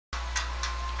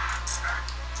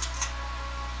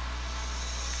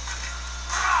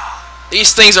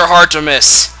These things are hard to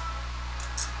miss.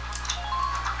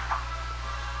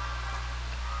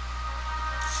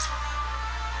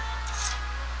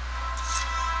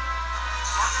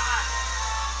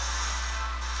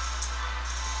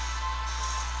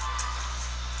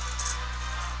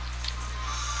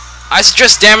 I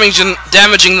suggest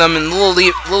damaging them in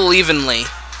little evenly,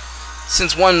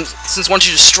 since once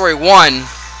you destroy one,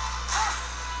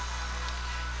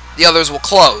 the others will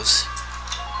close.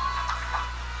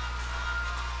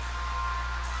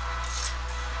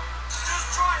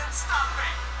 Just try and stop me.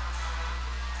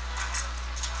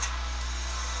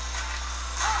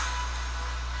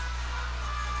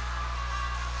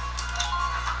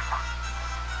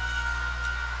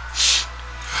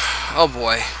 Oh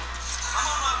boy. I'm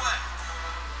on my way.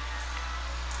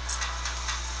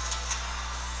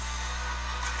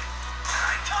 Here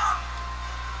I come.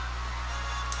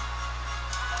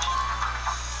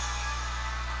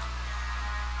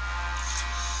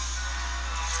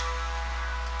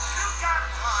 You got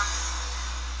it, hon.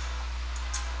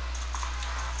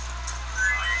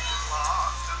 I get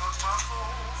lost in those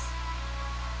muscles.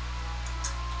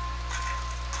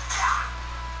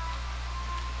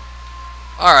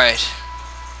 Alright.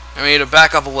 I need to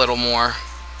back up a little more.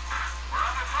 We're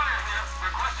under fire here.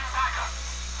 Requesting backup.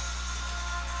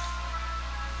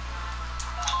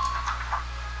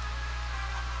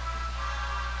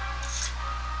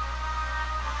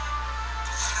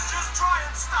 Just try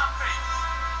and stop me.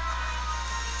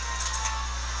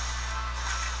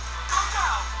 Go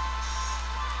down.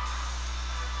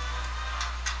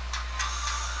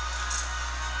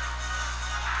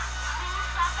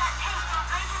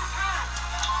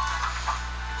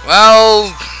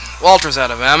 Well, Walter's out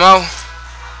of ammo.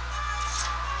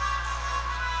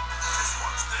 Just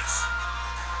watch this.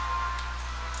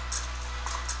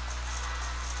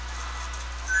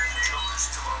 Joker's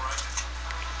still alright.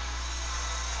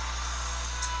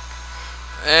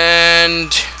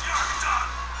 And You're done.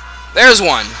 there's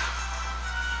one.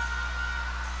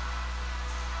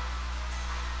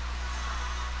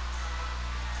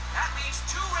 That leaves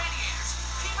 2 radiators.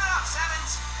 Keep it up,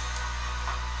 Sevens.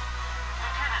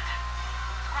 Lieutenant,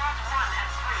 squads 1 and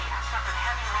 3 have suffered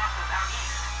heavy losses out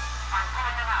east. I'm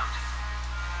pulling them out.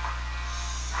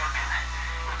 Welkin,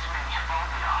 it's me,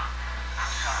 Valkyria.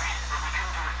 I'm sorry, but we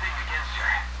couldn't do a thing against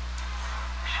her.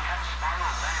 She had a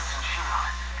spiral lance and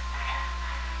shield.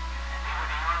 They were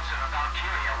the arms of a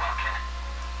Valkyria, Welkin.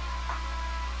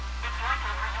 It's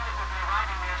likely her unit will be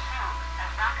arriving there soon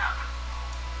as backup.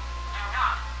 Do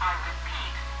not, I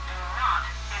repeat, do not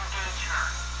engage her.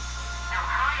 Now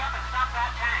hurry up and stop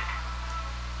that tank.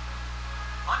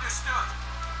 Understood.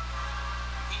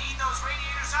 We need those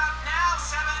radiators out now,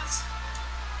 Sevens.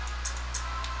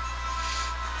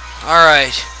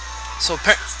 Alright. So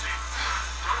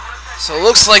it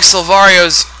looks like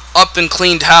Silvario's up and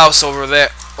cleaned house over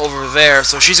there,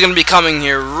 so she's gonna be coming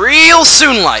here real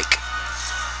soon like.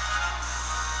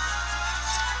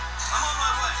 I'm on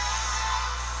my way.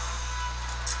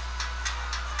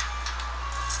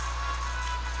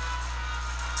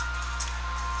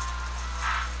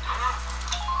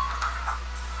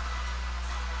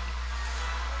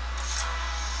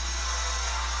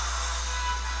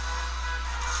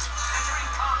 Entering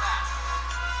combat.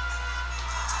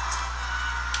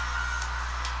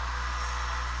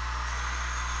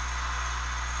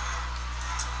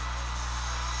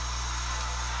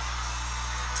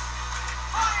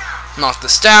 Fire! Knock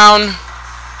this down.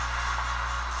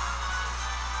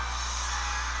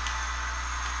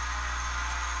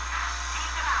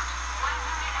 Keep them out, 1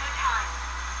 unit at a time.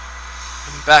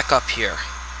 And back up here.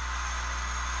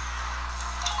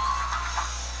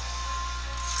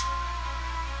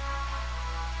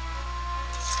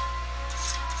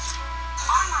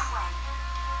 On my way.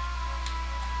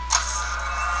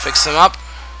 Fix him up.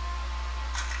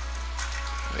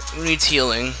 Wait, who needs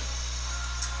healing?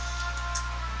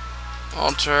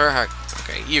 Walter,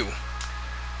 okay, you.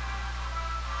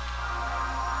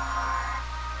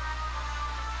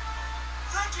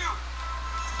 Thank you.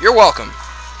 You're welcome.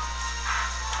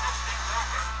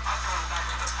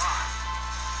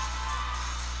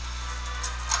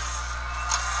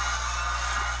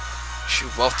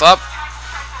 Shoot both up.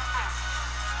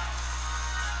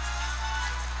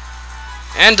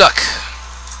 And duck.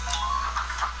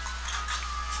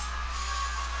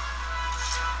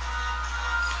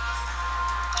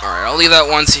 Alright, I'll leave that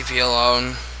one CP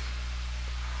alone.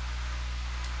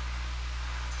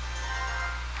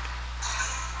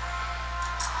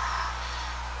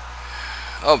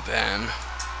 Oh, Ben.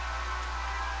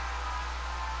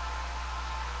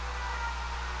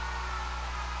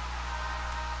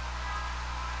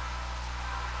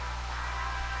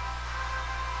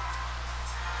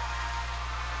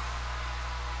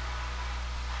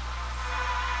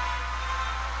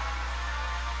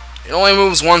 It only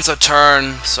moves once a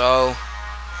turn, so...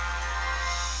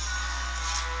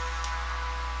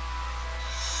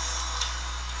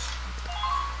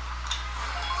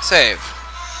 Save.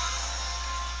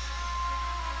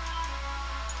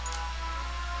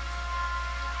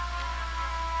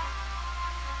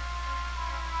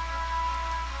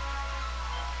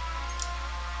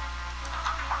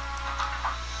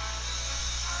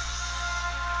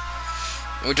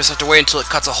 We just have to wait until it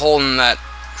cuts a hole in that,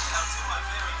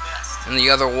 in the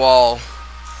other wall.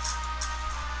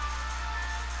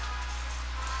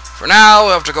 For now,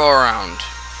 we have to go around.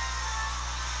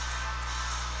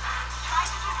 Try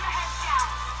to keep your head down.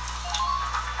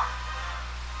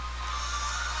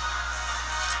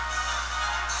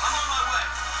 I'm on my way.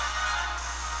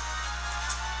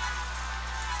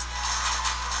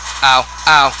 Ow,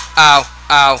 ow, ow,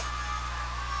 ow.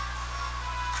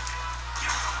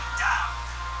 You're going down.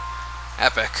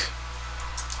 Epic.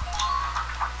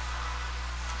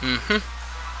 Roger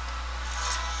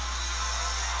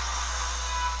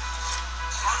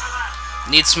that.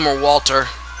 Need some more Walter.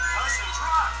 Nice and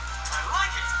dry. I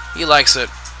like it. He likes it.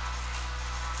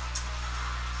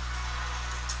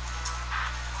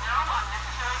 No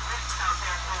unnecessary risks out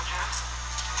there, soldiers.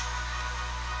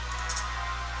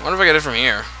 I wonder if I get it from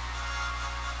here.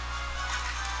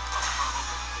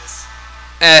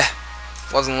 This.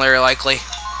 Wasn't very likely.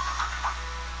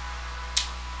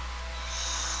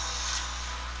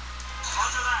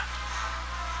 Roger that.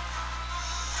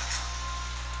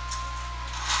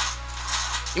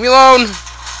 Leave me alone! Nothing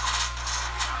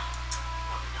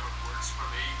ever works for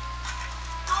me.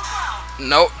 Go down.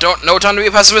 No, no time to be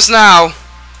a pessimist now. Nothing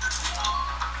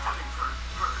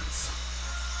hurts.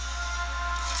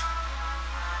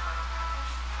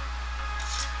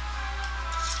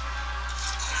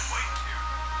 Can't wait here.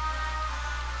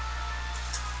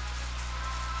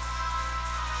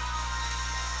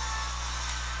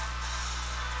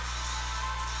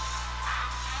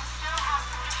 Still have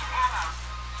sufficient ammo.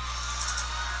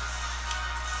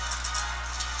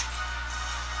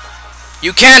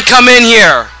 You can't come in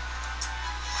here!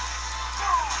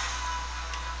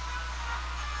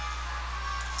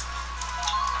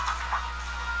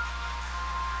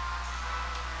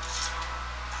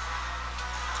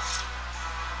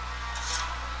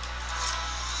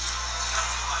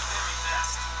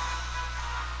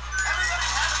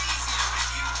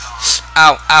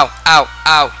 Ow, ow, ow,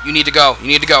 ow. You need to go. You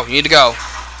need to go. You need to go.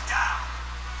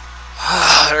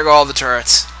 There go all the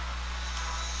turrets.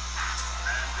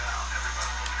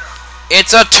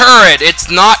 It's a turret.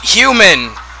 It's not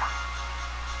human.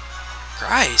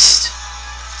 Christ.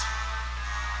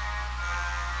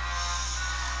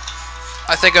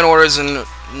 I think an order's in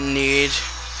need.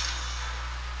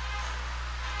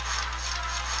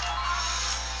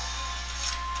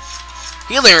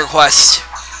 Healing request.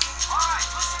 Alright,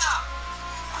 listen up.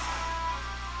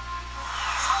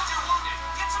 Soldier wounded.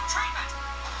 Get some treatment.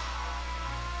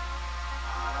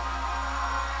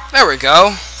 There we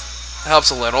go. That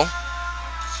helps a little. You,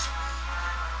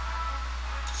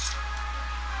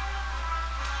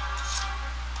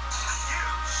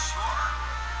 sure.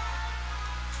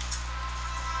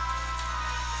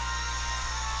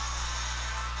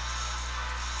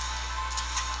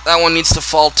 That one needs to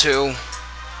fall too.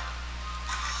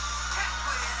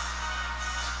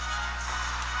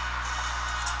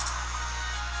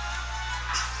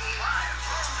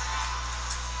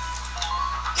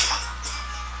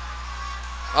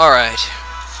 Alright.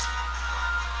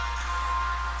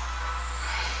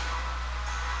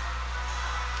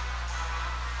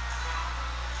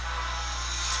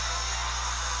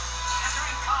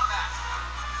 Entering combat.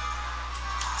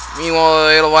 Meanwhile,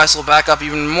 the Edelweiss will back up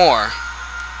even more.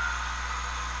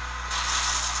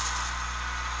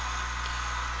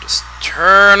 Just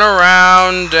turn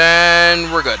around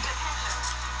and we're good.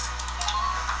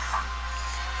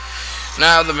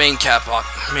 Now the main camp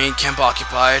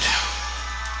occupied.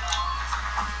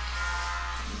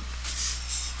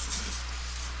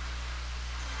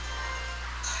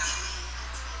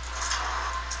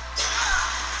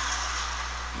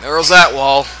 There goes that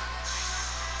wall.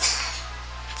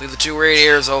 Leave the two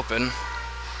radiators open.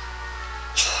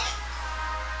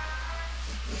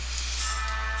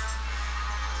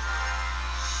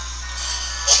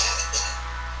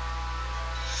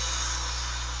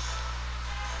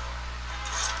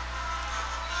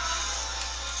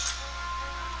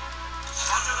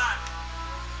 Roger that.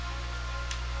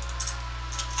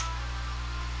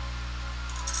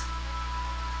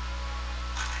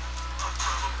 I'll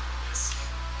probably miss.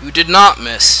 You did not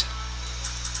miss.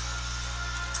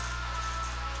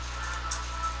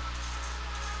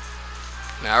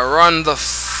 Now run the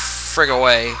frig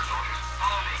away.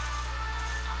 Follow me.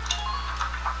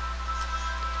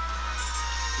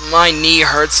 My knee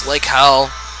hurts like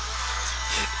hell.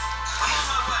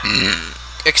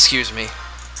 Excuse me.